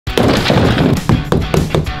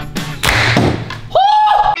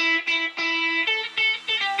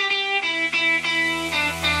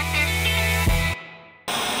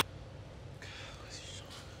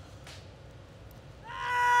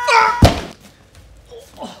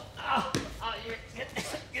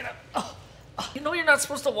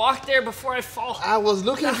supposed to walk there before I fall. I was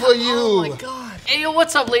looking for you. Oh my god. Hey, yo,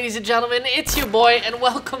 what's up, ladies and gentlemen? It's your boy, and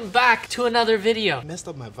welcome back to another video. Messed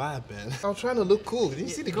up my vibe, man. I'm trying to look cool. Did you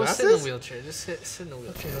see the glasses? Go sit in the wheelchair. Just sit in the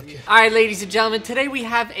wheelchair. Okay. All right, ladies and gentlemen, today we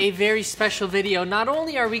have a very special video. Not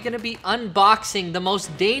only are we going to be unboxing the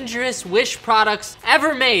most dangerous Wish products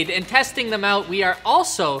ever made and testing them out, we are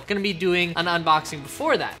also going to be doing an unboxing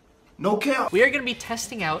before that. No cap. We are going to be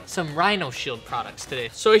testing out some rhinoshield products today.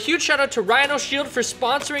 So a huge shout out to rhinoshield for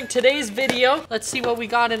sponsoring today's video. Let's see what we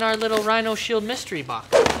got in our little rhinoshield mystery box.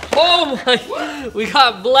 Oh my, we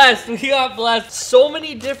got blessed. So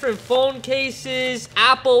many different phone cases,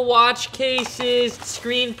 Apple Watch cases,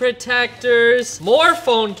 screen protectors, more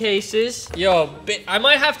phone cases. Yo, I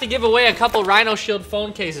might have to give away a couple rhinoshield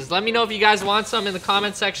phone cases. Let me know if you guys want some in the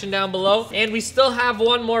comment section down below. And we still have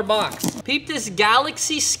one more box. Peep this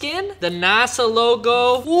Galaxy skin, the NASA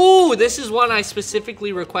logo. Ooh, this is one I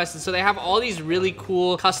specifically requested. So they have all these really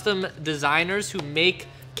cool custom designers who make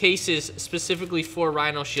cases specifically for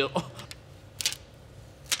rhinoshield. Oh.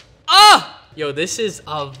 Ah! Yo, this is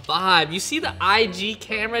a vibe. You see the IG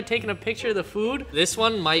camera taking a picture of the food? This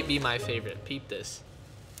one might be my favorite. Peep this.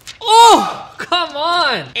 Oh, come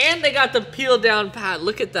on. And they got the peel down pad.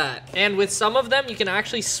 Look at that. And with some of them, you can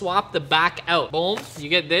actually swap the back out. Boom. You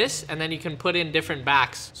get this, and then you can put in different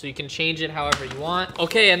backs. So you can change it however you want.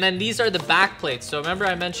 Okay, and then these are the back plates. So remember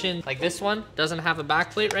I mentioned like this one doesn't have a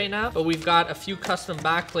back plate right now, but we've got a few custom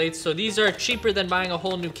back plates. So these are cheaper than buying a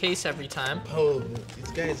whole new case every time. Oh,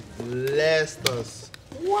 these guys blessed us.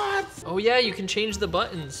 What? Oh yeah, you can change the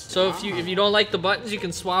buttons. So if you don't like the buttons, you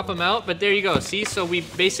can swap them out. But there you go. See, so we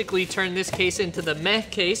basically turned this case into the meh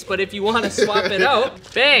case. But if you want to swap it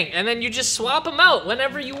out, bang, and then you just swap them out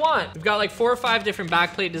whenever you want. We've got like 4 or 5 different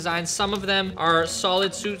backplate designs. Some of them are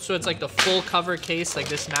solid suit, so it's like the full cover case, like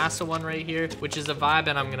this NASA one right here, which is a vibe.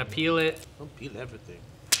 And I'm gonna peel it. Don't peel everything.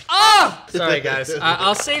 Oh! Sorry, guys.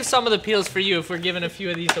 I'll save some of the peels for you if we're giving a few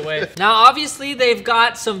of these away. Now, obviously, they've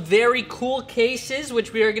got some very cool cases,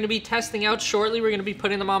 which we are going to be testing out shortly. We're going to be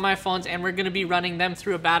putting them on my phones, and we're going to be running them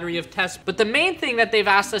through a battery of tests. But the main thing that they've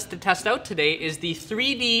asked us to test out today is the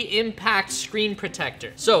 3D impact screen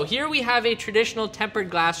protector. So here we have a traditional tempered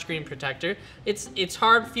glass screen protector. It's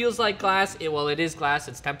hard, feels like glass. Well, it is glass.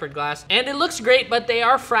 It's tempered glass. And it looks great, but they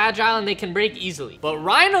are fragile, and they can break easily. But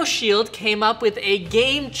rhinoshield came up with a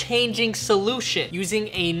game-changing solution using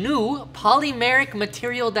a new polymeric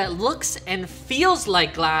material that looks and feels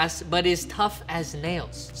like glass but is tough as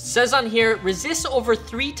nails. It says on here, resists over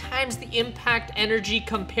 3 times the impact energy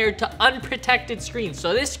compared to unprotected screens.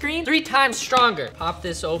 So this screen, 3 times stronger. Pop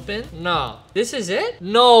this open. No. This is it?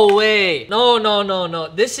 No way. No.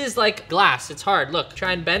 This is like glass. It's hard. Look,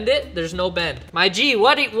 try and bend it. There's no bend. My G,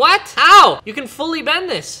 what? How? You can fully bend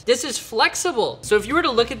this. This is flexible. So if you were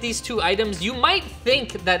to look at these 2 items, you might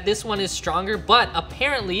think that this one is stronger, but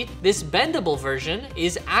apparently this bendable version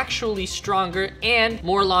is actually stronger and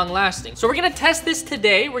more long lasting. So we're gonna test this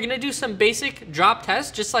today. We're gonna do some basic drop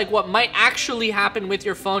tests, just like what might actually happen with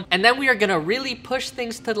your phone. And then we are gonna really push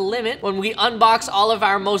things to the limit when we unbox all of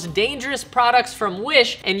our most dangerous products from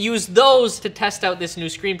Wish and use those to test out this new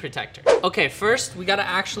screen protector. Okay, first we gotta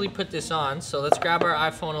actually put this on. So let's grab our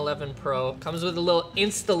iPhone 11 Pro. Comes with a little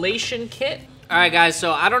installation kit. All right, guys,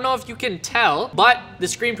 so I don't know if you can tell, but the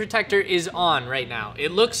screen protector is on right now.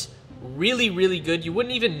 It looks really good. You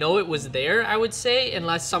wouldn't even know it was there, I would say,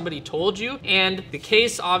 unless somebody told you. And the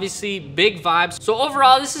case, obviously, big vibes. So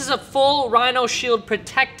overall, this is a full rhinoshield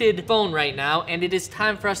protected phone right now, and it is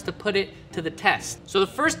time for us to put it to the test. So the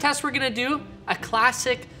first test we're gonna do, a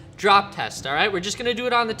classic drop test, all right? We're just gonna do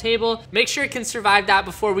it on the table. Make sure it can survive that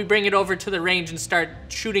before we bring it over to the range and start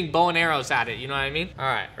shooting bow and arrows at it, you know what I mean? All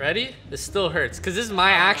right, ready? This still hurts, because this is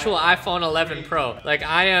my actual iPhone 11 Pro. Like,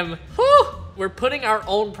 I am, whew! We're putting our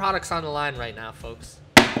own products on the line right now, folks.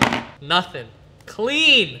 Nothing.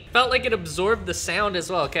 Clean! Felt like it absorbed the sound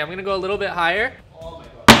as well. Okay, I'm gonna go a little bit higher.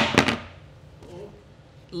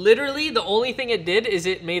 Literally, the only thing it did is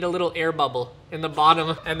it made a little air bubble in the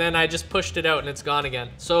bottom, and then I just pushed it out and it's gone again.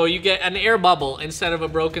 So you get an air bubble instead of a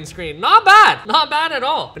broken screen. Not bad at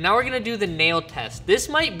all. But now we're gonna do the nail test. This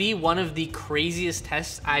might be one of the craziest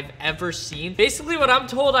tests I've ever seen. Basically, what I'm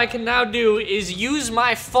told I can now do is use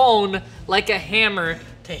my phone like a hammer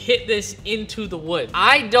to hit this into the wood.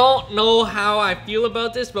 I don't know how I feel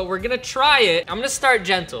about this, but we're gonna try it. I'm gonna start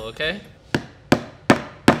gentle, okay?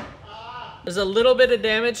 There's a little bit of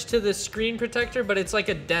damage to the screen protector, but it's like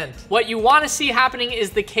a dent. What you want to see happening is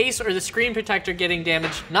the case or the screen protector getting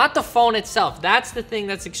damaged, not the phone itself. That's the thing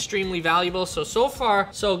that's extremely valuable. So far,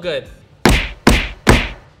 so good.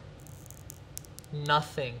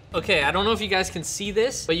 Nothing. Okay, I don't know if you guys can see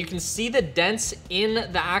this, but you can see the dents in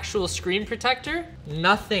the actual screen protector.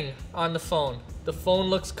 Nothing on the phone. The phone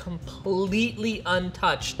looks completely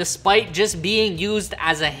untouched, despite just being used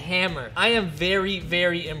as a hammer. I am very,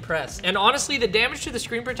 very impressed. And honestly, the damage to the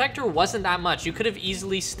screen protector wasn't that much. You could have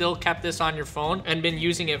easily still kept this on your phone and been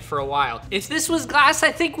using it for a while. If this was glass,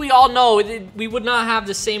 I think we all know we would not have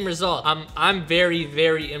the same result. I'm very,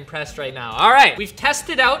 very impressed right now. All right, we've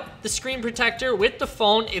tested out the screen protector with the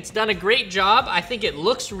phone. It's done a great job. I think it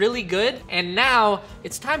looks really good. And now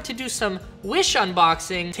it's time to do some Wish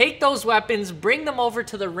unboxing, take those weapons, bring them over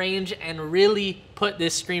to the range, and really put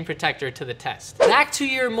this screen protector to the test. Back to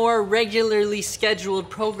your more regularly scheduled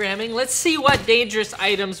programming. Let's see what dangerous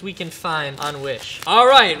items we can find on Wish. All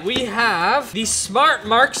right, we have the Smart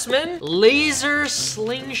Marksman Laser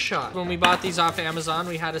Slingshot. When we bought these off Amazon,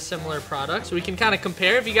 we had a similar product, so we can kind of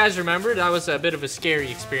compare. If you guys remember, that was a bit of a scary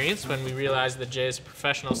experience when we realized that Jay is a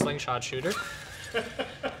professional slingshot shooter.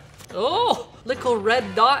 Oh, little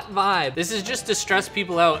red dot vibe. This is just to stress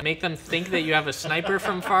people out, make them think that you have a sniper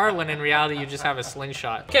from far, when in reality you just have a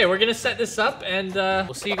slingshot. Okay, we're gonna set this up and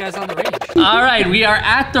we'll see you guys on the range. All right, we are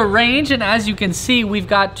at the range, and as you can see, we've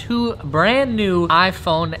got two brand new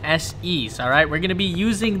iPhone SEs. All right, we're gonna be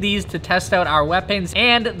using these to test out our weapons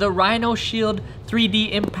and the rhinoshield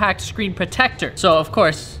 3D impact screen protector. So of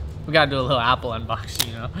course, we gotta do a little Apple unboxing,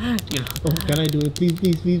 you know. Oh, can I do it? Please,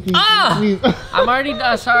 please, please, please, please. I'm already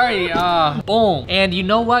sorry. Boom. And you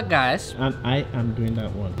know what, guys? And I am doing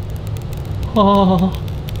that one. Oh.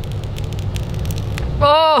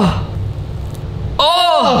 Oh.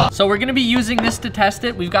 Oh! So we're gonna be using this to test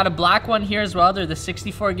it. We've got a black one here as well. They're the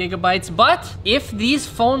 64 gigabytes. But if these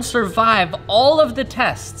phones survive all of the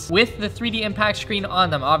tests with the 3D impact screen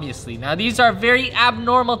on them, obviously. Now these are very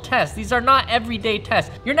abnormal tests. These are not everyday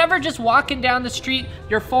tests. You're never just walking down the street,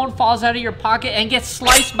 your phone falls out of your pocket and gets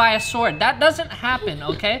sliced by a sword. That doesn't happen,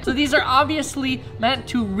 okay? So these are obviously meant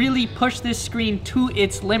to really push this screen to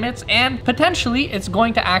its limits, and potentially it's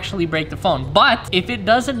going to actually break the phone. But if it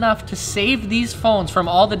does enough to save these phones from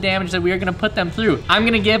all the damage that we are gonna put them through, I'm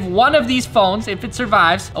gonna give one of these phones, if it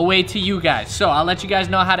survives, away to you guys. So I'll let you guys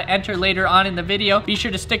know how to enter later on in the video. Be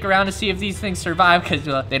sure to stick around to see if these things survive, because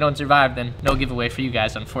if they don't survive, then no giveaway for you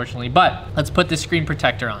guys, unfortunately. But let's put this screen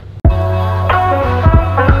protector on.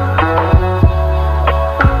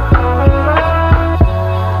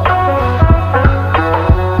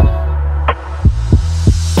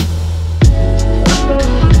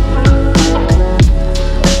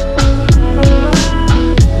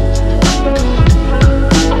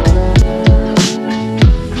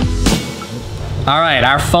 All right,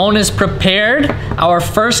 our phone is prepared. Our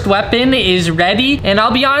first weapon is ready. And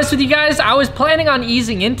I'll be honest with you guys, I was planning on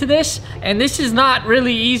easing into this, and this is not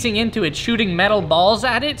really easing into it, shooting metal balls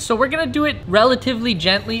at it. So we're gonna do it relatively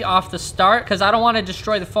gently off the start, because I don't wanna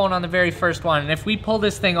destroy the phone on the very first one. And if we pull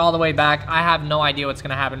this thing all the way back, I have no idea what's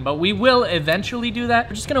gonna happen, but we will eventually do that.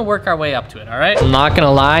 We're just gonna work our way up to it, all right? I'm not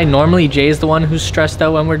gonna lie, normally Jay's the one who's stressed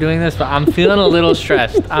out when we're doing this, but I'm feeling a little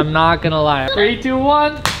stressed. I'm not gonna lie. 3, 2,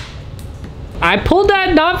 1. I pulled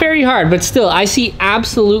that not very hard, but still, I see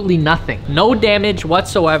absolutely nothing. No damage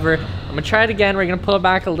whatsoever. I'm gonna try it again. We're gonna pull it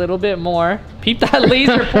back a little bit more. Peep that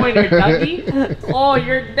laser pointer, Dougie. Oh,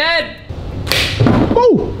 you're dead.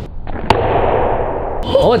 Oh!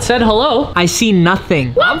 Oh, it said hello. I see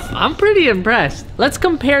nothing. I'm pretty impressed. Let's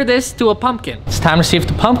compare this to a pumpkin. It's time to see if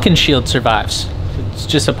the pumpkin shield survives. It's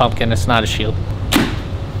just a pumpkin, it's not a shield.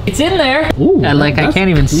 It's in there. Ooh, and like I can't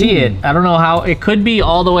even see it. I don't know how. It could be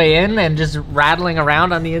all the way in and just rattling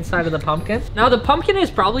around on the inside of the pumpkin. Now the pumpkin is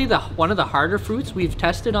probably one of the harder fruits we've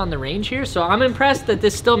tested on the range here, so I'm impressed that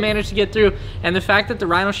this still managed to get through, and the fact that the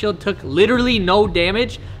rhinoshield took literally no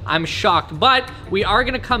damage, I'm shocked. But we are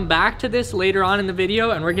gonna come back to this later on in the video,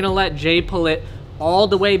 and we're gonna let Jay pull it all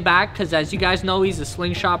the way back, because as you guys know, he's a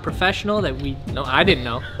slingshot professional that I didn't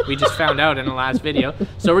know. We just found out in the last video.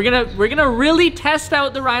 So we're gonna really test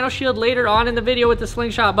out the rhinoshield later on in the video with the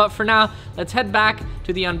slingshot, but for now, let's head back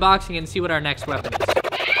to the unboxing and see what our next weapon is.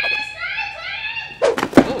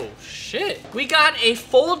 Oh shit. We got a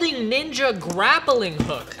folding ninja grappling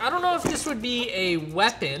hook. I don't know if this would be a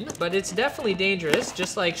weapon, but it's definitely dangerous,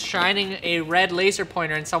 just like shining a red laser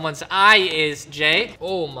pointer in someone's eye is, Jay.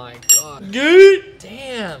 Oh my god.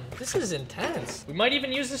 Damn, this is intense. We might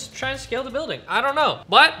even use this to try and scale the building. I don't know,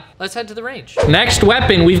 but let's head to the range. Next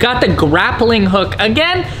weapon, we've got the grappling hook.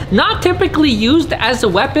 Again, not typically used as a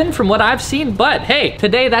weapon from what I've seen, but hey,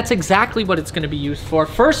 today that's exactly what it's gonna be used for.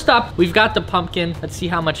 First up, we've got the pumpkin. Let's see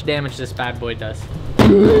how much damage this bad boy does.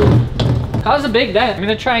 Cause a big dent. I'm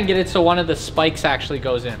gonna try and get it so one of the spikes actually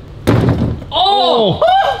goes in. Oh!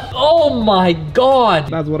 Oh my God.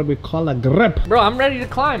 That's what we call a grip. Bro, I'm ready to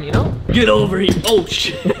climb, you know? Get over here. Oh,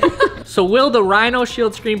 shit. So will the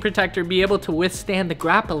rhinoshield screen protector be able to withstand the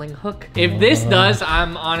grappling hook? If this does,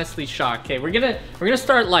 I'm honestly shocked. Okay, we're gonna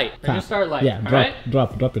start light. We're gonna start light. Yeah,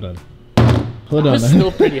 drop it on. Hold on. It's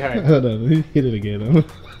still pretty hard. Hold on, hit it again.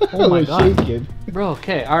 Oh my God. Shaking. Bro,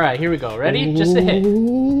 okay, all right, here we go. Ready? Just a hit.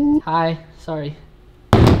 Hi, sorry.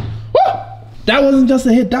 That wasn't just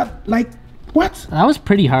a hit, that like, what? That was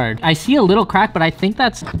pretty hard. I see a little crack, but I think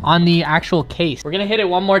that's on the actual case. We're gonna hit it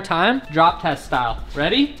one more time, drop test style.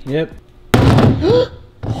 Ready? Yep.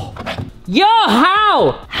 Yo,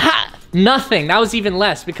 how? Nothing. That was even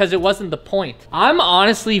less because it wasn't the point. I'm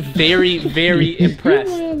honestly very, very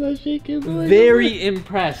impressed. Very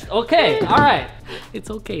impressed. Okay, all right. It's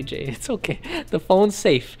okay, Jay. It's okay. The phone's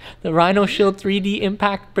safe. The rhinoshield 3D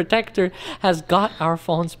impact protector has got our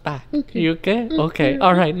phones back. Okay. You okay? Okay.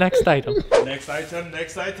 All right. Next item. Next item.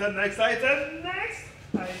 Next item. Next item. Next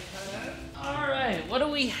item. All right. What do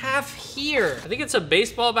we have here? I think it's a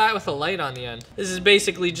baseball bat with a light on the end. This is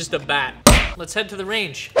basically just a bat. Let's head to the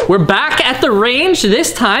range. We're back at the range,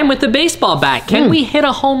 this time with the baseball bat. Can we hit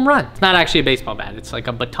a home run? It's not actually a baseball bat. It's like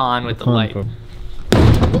a baton with the light.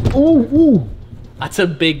 Ooh. That's a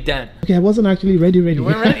big dent. Okay, I wasn't actually ready. You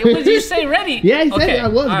weren't ready? What did you say, ready? Yeah, I said I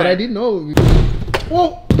was, all but right. I didn't know.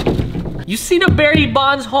 Whoa. You see the Barry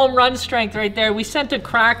Bonds home run strength right there? We sent a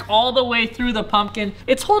crack all the way through the pumpkin.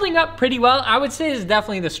 It's holding up pretty well. I would say it's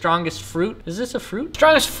definitely the strongest fruit. Is this a fruit?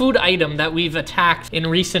 Strongest food item that we've attacked in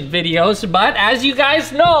recent videos. But as you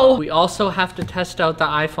guys know, we also have to test out the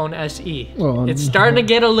iPhone SE. Oh, it's starting to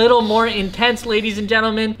get a little more intense, ladies and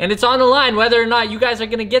gentlemen. And it's on the line whether or not you guys are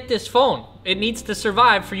gonna get this phone. It needs to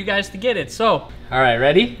survive for you guys to get it. So, all right,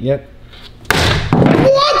 ready? Yep.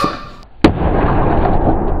 What?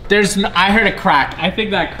 I heard a crack. I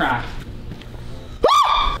think that cracked.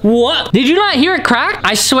 What? Did you not hear a crack?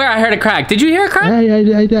 I swear I heard a crack. Did you hear a crack? I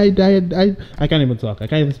can't even talk. I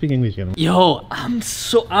can't even speak English. Yo, I'm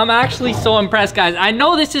actually so impressed, guys. I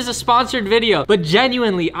know this is a sponsored video, but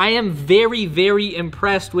genuinely, I am very, very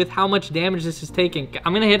impressed with how much damage this is taking.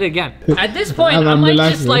 I'm gonna hit it again. At this point, I might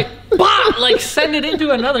just like, bah, like send it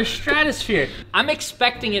into another stratosphere. I'm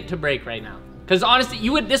expecting it to break right now. Because honestly,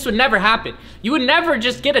 this would never happen. You would never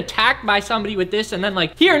just get attacked by somebody with this and then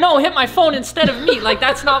like, here, no, hit my phone instead of me. Like,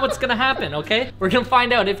 that's not what's gonna happen, okay? We're gonna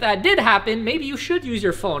find out if that did happen. Maybe you should use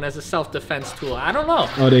your phone as a self-defense tool. I don't know.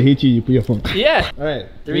 Oh, they hit you, you put your phone. Yeah. All right.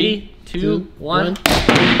 3, 2, 1.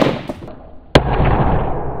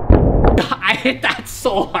 I hit that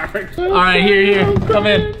so hard. All right, here. Come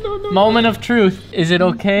in. No. Moment of truth. Is it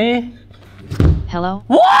okay? Hello?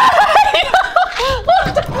 What?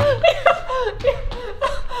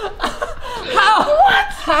 How? What?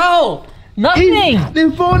 How? Nothing.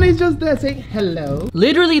 The phone is just there saying hello.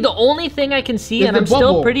 Literally the only thing I can see, and I'm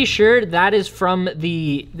still pretty sure that is from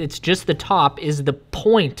it's just the top, is the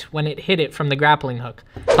point when it hit it from the grappling hook.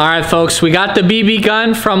 All right, folks, we got the BB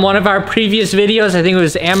gun from one of our previous videos. I think it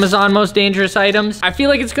was Amazon Most Dangerous Items. I feel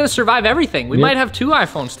like it's gonna survive everything. We might have 2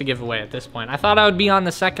 iPhones to give away at this point. I thought I would be on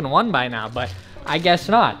the second one by now, but I guess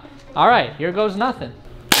not. All right, here goes nothing.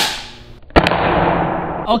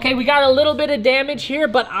 Okay, we got a little bit of damage here,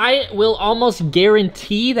 but I will almost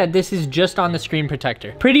guarantee that this is just on the screen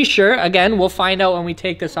protector. Pretty sure, again, we'll find out when we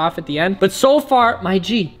take this off at the end. But so far, my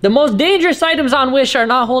G, the most dangerous items on Wish are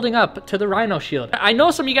not holding up to the rhinoshield. I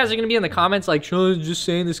know some of you guys are gonna be in the comments like, Sean's just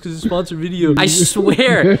saying this because it's a sponsored video. I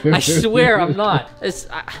swear I'm not.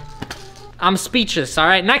 I'm speechless, all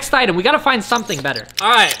right? Next item, we gotta find something better. All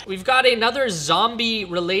right, we've got another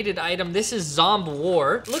zombie-related item. This is Zomb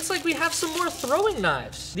War. Looks like we have some more throwing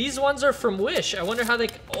knives. These ones are from Wish. I wonder how they,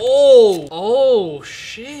 oh,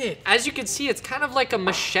 shit. As you can see, it's kind of like a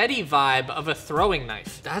machete vibe of a throwing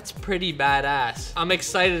knife. That's pretty badass. I'm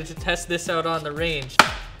excited to test this out on the range.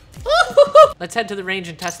 Let's head to the range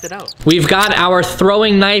and test it out. We've got our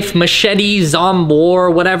throwing knife, machete, Zomb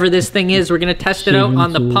War, whatever this thing is. We're gonna test it out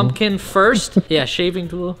on the pumpkin first. Yeah, shaving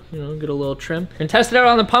tool, you know, get a little trim. We're gonna test it out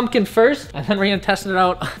on the pumpkin first, and then we're gonna test it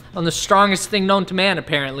out on the strongest thing known to man,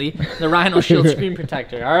 apparently, the rhinoshield screen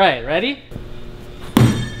protector. All right, ready?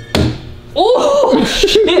 Oh,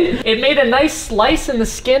 shit. It made a nice slice in the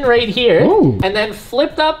skin right here, and then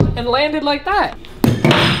flipped up and landed like that.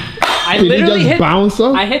 I literally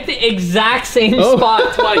I hit the exact same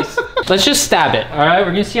spot twice. Let's just stab it, all right?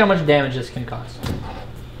 We're gonna see how much damage this can cause.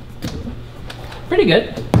 Pretty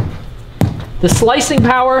good. The slicing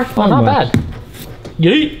power, not bad.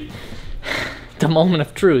 Yeet. The moment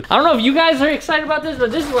of truth. I don't know if you guys are excited about this,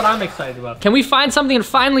 but this is what I'm excited about. Can we find something to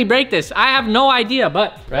finally break this? I have no idea,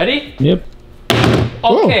 but ready? Yep.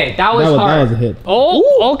 Okay, that was hard. That was a hit.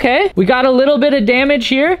 Oh, okay. We got a little bit of damage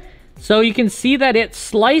here. So you can see that it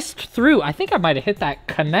sliced through. I think I might have hit that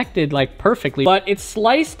connected like perfectly, but it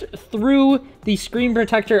sliced through the screen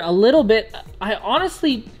protector a little bit. I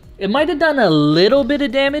honestly, it might have done a little bit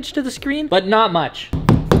of damage to the screen, but not much.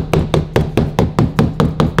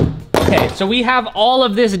 Okay, so we have all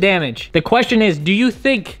of this damage. The question is, do you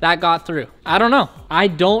think that got through? I don't know. I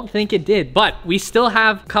don't think it did, but we still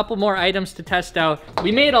have a couple more items to test out.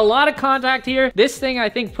 We made a lot of contact here. This thing, I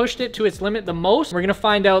think, pushed it to its limit the most. We're gonna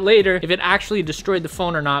find out later if it actually destroyed the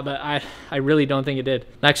phone or not, but I really don't think it did.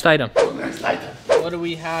 Next item. Next item. What do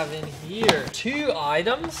we have in here? 2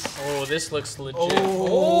 items. Oh, this looks legit.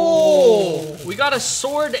 Oh, we got a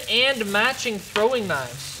sword and matching throwing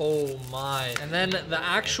knives. Oh my. And then the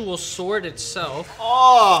actual sword itself.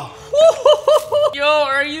 Oh. Yo,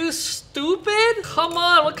 are you stupid? Come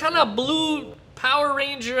on, what kind of blue Power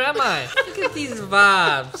Ranger am I? Look at these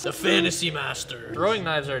vibes. The Fantasy Master. Throwing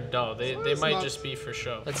knives are dull. They might just be for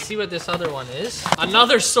show. Let's see what this other one is.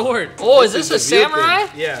 Another sword. Oh, is this a samurai?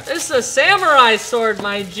 Yeah. This is a samurai sword,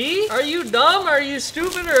 my G. Are you dumb? Are you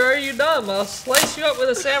stupid? Or are you dumb? I'll slice you up with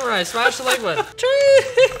a samurai. Smash the like button.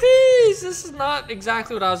 Jeez, this is not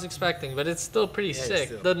exactly what I was expecting, but it's still pretty sick.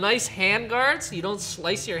 Still. The nice hand guards. You don't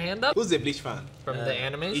slice your hand up. Who's the Bleach fan? From the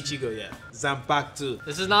animes? Ichigo, yeah. Zampak too.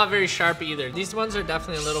 This is not very sharp either. These ones are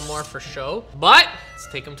definitely a little more for show, but let's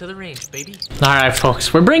take them to the range, baby. All right,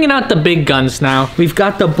 folks, we're bringing out the big guns now. We've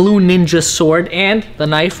got the blue ninja sword and the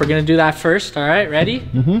knife. We're gonna do that first. All right, ready?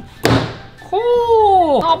 Mm-hmm.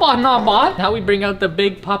 Cool. Not bad, not bad. Now we bring out the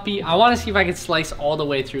big puppy. I wanna see if I can slice all the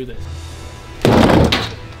way through this.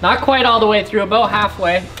 Not quite all the way through, about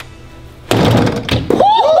halfway.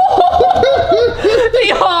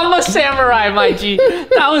 Yo, I'm a samurai, my G.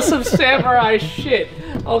 That was some samurai shit.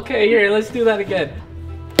 Okay, here, let's do that again.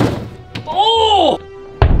 Oh!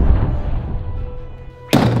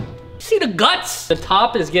 See the guts? The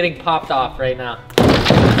top is getting popped off right now.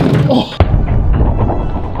 Oh.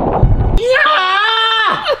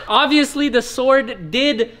 Yeah! Obviously, the sword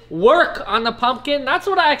did work on the pumpkin. That's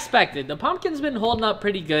what I expected. The pumpkin's been holding up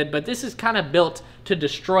pretty good, but this is kind of built to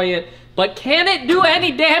destroy it. But can it do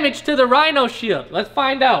any damage to the rhino shield? Let's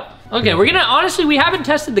find out. Okay, we're gonna, honestly, we haven't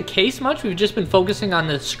tested the case much. We've just been focusing on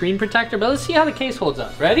the screen protector, but let's see how the case holds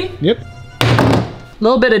up. Ready? Yep.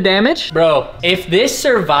 Little bit of damage. Bro, if this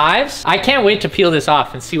survives, I can't wait to peel this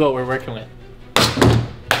off and see what we're working with.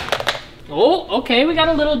 Oh, okay, we got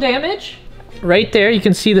a little damage. Right there, you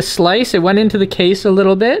can see the slice. It went into the case a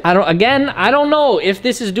little bit. I don't know if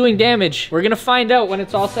this is doing damage. We're gonna find out when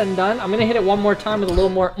it's all said and done. I'm gonna hit it one more time with a little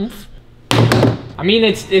more oomph. I mean,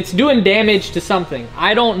 it's doing damage to something.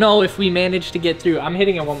 I don't know if we managed to get through. I'm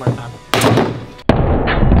hitting it one more time.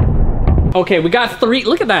 Okay, we got 3.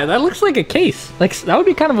 Look at that. That looks like a case. Like, that would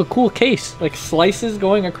be kind of a cool case. Like slices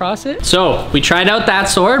going across it. So we tried out that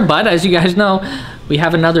sword, but as you guys know, we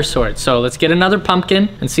have another sword. So let's get another pumpkin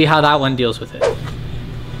and see how that one deals with it.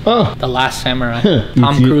 Oh. The Last Samurai.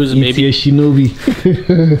 Tom Cruise, baby. It's your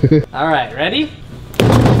shinobi. All right, ready?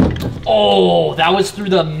 Oh, that was through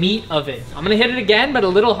the meat of it. I'm gonna hit it again, but a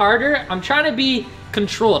little harder. I'm trying to be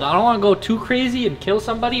controlled. I don't want to go too crazy and kill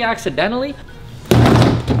somebody accidentally.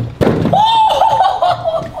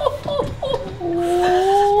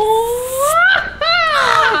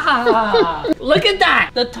 Look at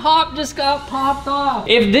that. The top just got popped off.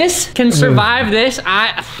 If this can survive this,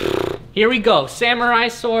 here we go. Samurai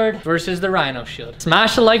sword versus the rhino shield.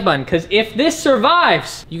 Smash the like button, because if this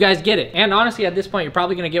survives, you guys get it. And honestly, at this point, you're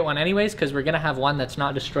probably gonna get one anyways, because we're gonna have one that's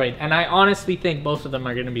not destroyed. And I honestly think both of them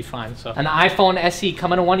are gonna be fine. So an iPhone SE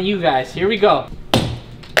coming to one of you guys. Here we go.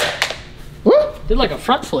 What? Did like a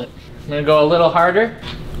front flip. I'm gonna go a little harder.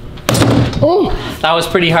 Oh. That was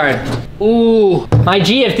pretty hard. Ooh, my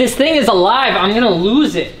G, if this thing is alive, I'm gonna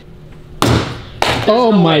lose it.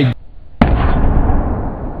 Oh my.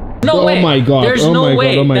 No way. Oh my God. There's Oh no my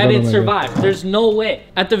way God. Oh my that God. Oh it my survived. There's no way.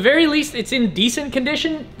 At the very least, it's in decent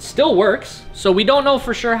condition, still works. So we don't know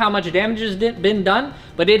for sure how much damage has been done,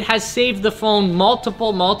 but it has saved the phone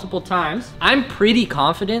multiple times. I'm pretty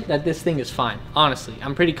confident that this thing is fine. Honestly,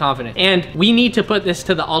 I'm pretty confident. And we need to put this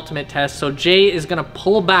to the ultimate test. So Jay is gonna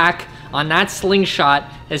pull back on that slingshot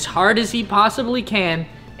as hard as he possibly can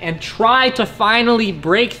and try to finally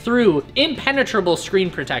break through impenetrable screen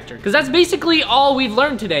protector. Because that's basically all we've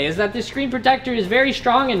learned today, is that this screen protector is very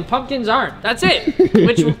strong and pumpkins aren't. That's it.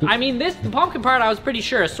 Which, I mean, the pumpkin part, I was pretty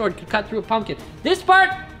sure a sword could cut through a pumpkin. This part,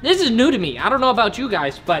 this is new to me. I don't know about you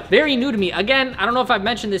guys, but very new to me. Again, I don't know if I've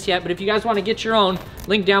mentioned this yet, but if you guys want to get your own,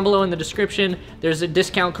 link down below in the description. There's a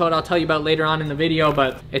discount code I'll tell you about later on in the video,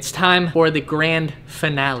 but it's time for the grand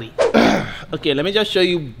finale. Okay, let me just show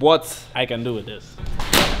you what I can do with this.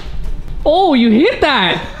 Oh, you hit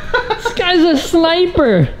that. This guy's a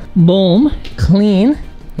sniper. Boom. Clean.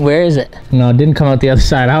 Where is it? No, it didn't come out the other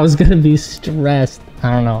side. I was gonna be stressed.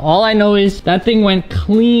 I don't know. All I know is that thing went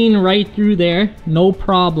clean right through there. No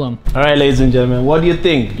problem. All right, ladies and gentlemen, what do you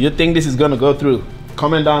think? You think this is gonna go through?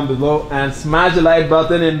 Comment down below and smash the like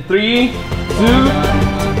button in 3, 2.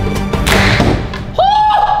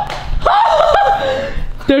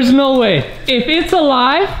 There's no way. If it's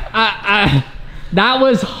alive, that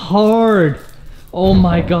was hard. Oh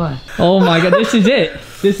my God. Oh my God, this is it.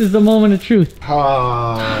 This is the moment of truth.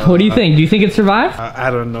 What do you think? Do you think it survived? I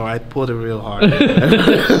don't know. I pulled it real hard.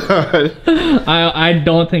 I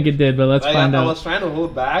don't think it did, but let's find out. I was trying to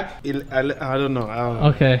hold back. I don't know.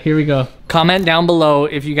 Okay, here we go. Comment down below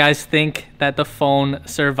if you guys think that the phone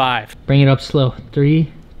survived. Bring it up slow. 3,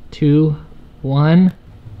 2, 1.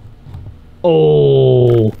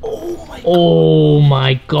 Oh. Oh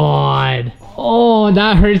my God. Oh,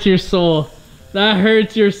 that hurts your soul. That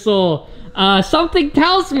hurts your soul. Something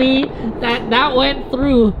tells me that went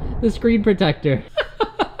through the screen protector.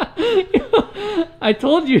 I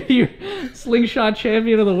told you, you're slingshot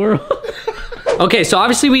champion of the world. Okay, so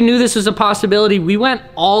obviously we knew this was a possibility. We went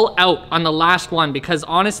all out on the last one because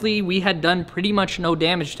honestly, we had done pretty much no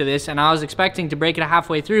damage to this and I was expecting to break it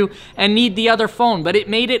halfway through and need the other phone, but it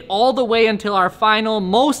made it all the way until our final,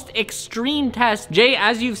 most extreme test. Jay,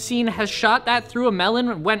 as you've seen, has shot that through a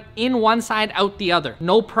melon, went in one side, out the other.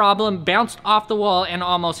 No problem, bounced off the wall and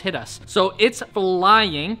almost hit us. So it's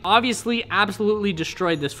flying. Obviously, absolutely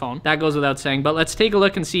destroyed this phone. That goes without saying, but let's take a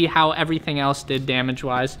look and see how everything else did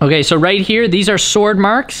damage-wise. Okay, so right here, these are sword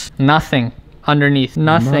marks. Nothing underneath.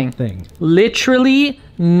 Nothing. Literally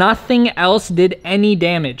nothing else did any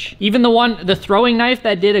damage. Even the throwing knife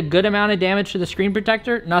that did a good amount of damage to the screen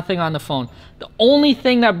protector, nothing on the phone. The only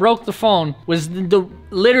thing that broke the phone was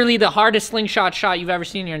literally the hardest slingshot shot you've ever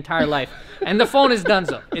seen in your entire life. And the phone is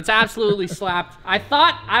donezo. It's absolutely slapped.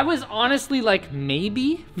 I was honestly like,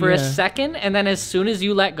 maybe for a second. And then as soon as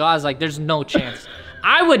you let go, I was like, there's no chance.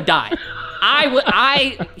 I would die. I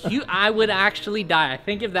would actually die. I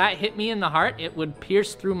think if that hit me in the heart, it would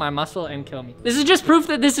pierce through my muscle and kill me. This is just proof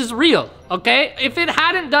that this is real, okay? If it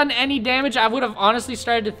hadn't done any damage, I would have honestly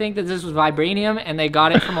started to think that this was vibranium and they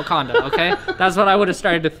got it from Wakanda, okay? That's what I would have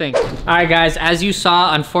started to think. All right, guys, as you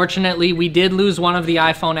saw, unfortunately, we did lose one of the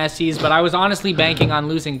iPhone SEs, but I was honestly banking on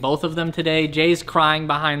losing both of them today. Jay's crying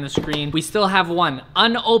behind the screen. We still have one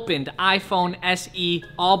unopened iPhone SE,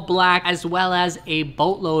 all black, as well as a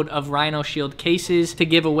boatload of rhinoshield cases to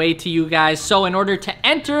give away to you guys. So in order to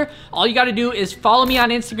enter, all you got to do is follow me on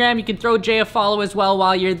Instagram. You can throw Jay a follow as well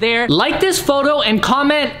while you're there. Like this photo and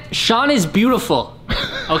comment, Sean is beautiful,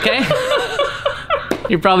 okay?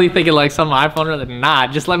 You're probably thinking like some iPhone or nah,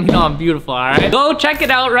 just let me know I'm beautiful, all right? Go check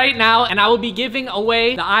it out right now and I will be giving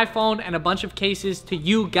away the iPhone and a bunch of cases to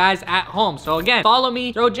you guys at home. So again, follow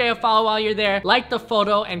me, throw Jay a follow while you're there, like the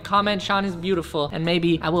photo and comment Sean is beautiful and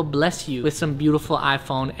maybe I will bless you with some beautiful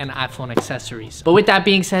iPhone and iPhone accessories. But with that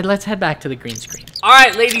being said, let's head back to the green screen. All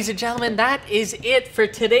right, ladies and gentlemen, that is it for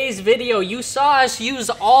today's video. You saw us use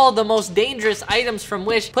all the most dangerous items from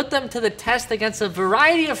Wish, put them to the test against a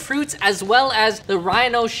variety of fruits as well as the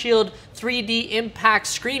rhinoshield 3D impact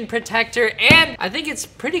screen protector, and I think it's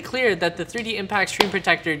pretty clear that the 3D impact screen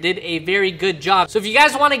protector did a very good job. So if you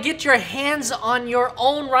guys want to get your hands on your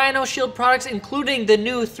own rhinoshield products, including the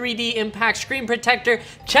new 3D impact screen protector,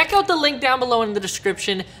 check out the link down below in the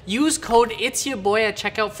description. Use code ItsYeBoi at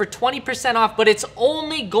checkout for 20% off, but it's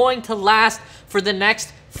only going to last for the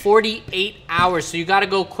next 48 hours, so you gotta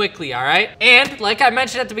go quickly, all right? And like I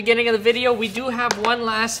mentioned at the beginning of the video, we do have one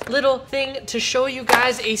last little thing to show you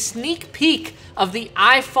guys, a sneak peek of the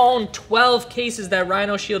iPhone 12 cases that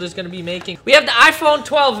rhinoshield is gonna be making. We have the iPhone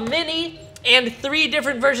 12 mini and 3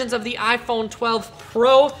 different versions of the iPhone 12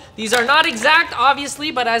 Pro. These are not exact,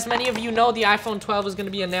 obviously, but as many of you know, the iPhone 12 is gonna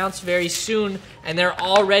be announced very soon, and they're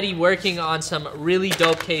already working on some really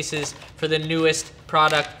dope cases for the newest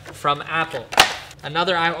product from Apple.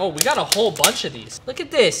 Oh, we got a whole bunch of these. Look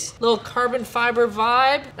at this, little carbon fiber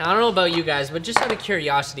vibe. Now, I don't know about you guys, but just out of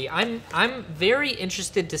curiosity, I'm very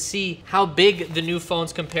interested to see how big the new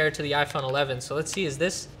phones compare to the iPhone 11. So let's see, is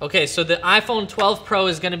this? Okay, so the iPhone 12 Pro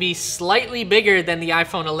is gonna be slightly bigger than the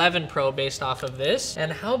iPhone 11 Pro based off of this.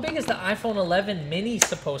 And how big is the iPhone 11 mini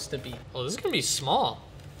supposed to be? Oh, this is gonna be small.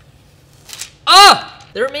 Ah!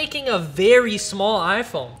 They're making a very small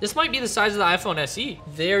iPhone. This might be the size of the iPhone SE.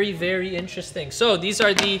 Very, very interesting. So these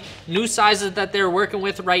are the new sizes that they're working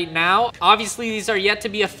with right now. Obviously, these are yet to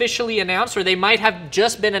be officially announced, or they might have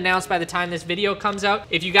just been announced by the time this video comes out.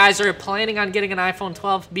 If you guys are planning on getting an iPhone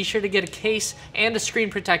 12, be sure to get a case and a screen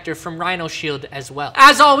protector from rhinoshield as well.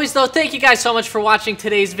 As always though, thank you guys so much for watching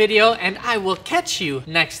today's video, and I will catch you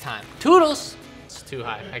next time. Toodles! It's too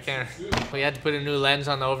high. I can't. We had to put a new lens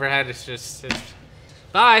on the overhead.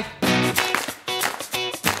 Bye.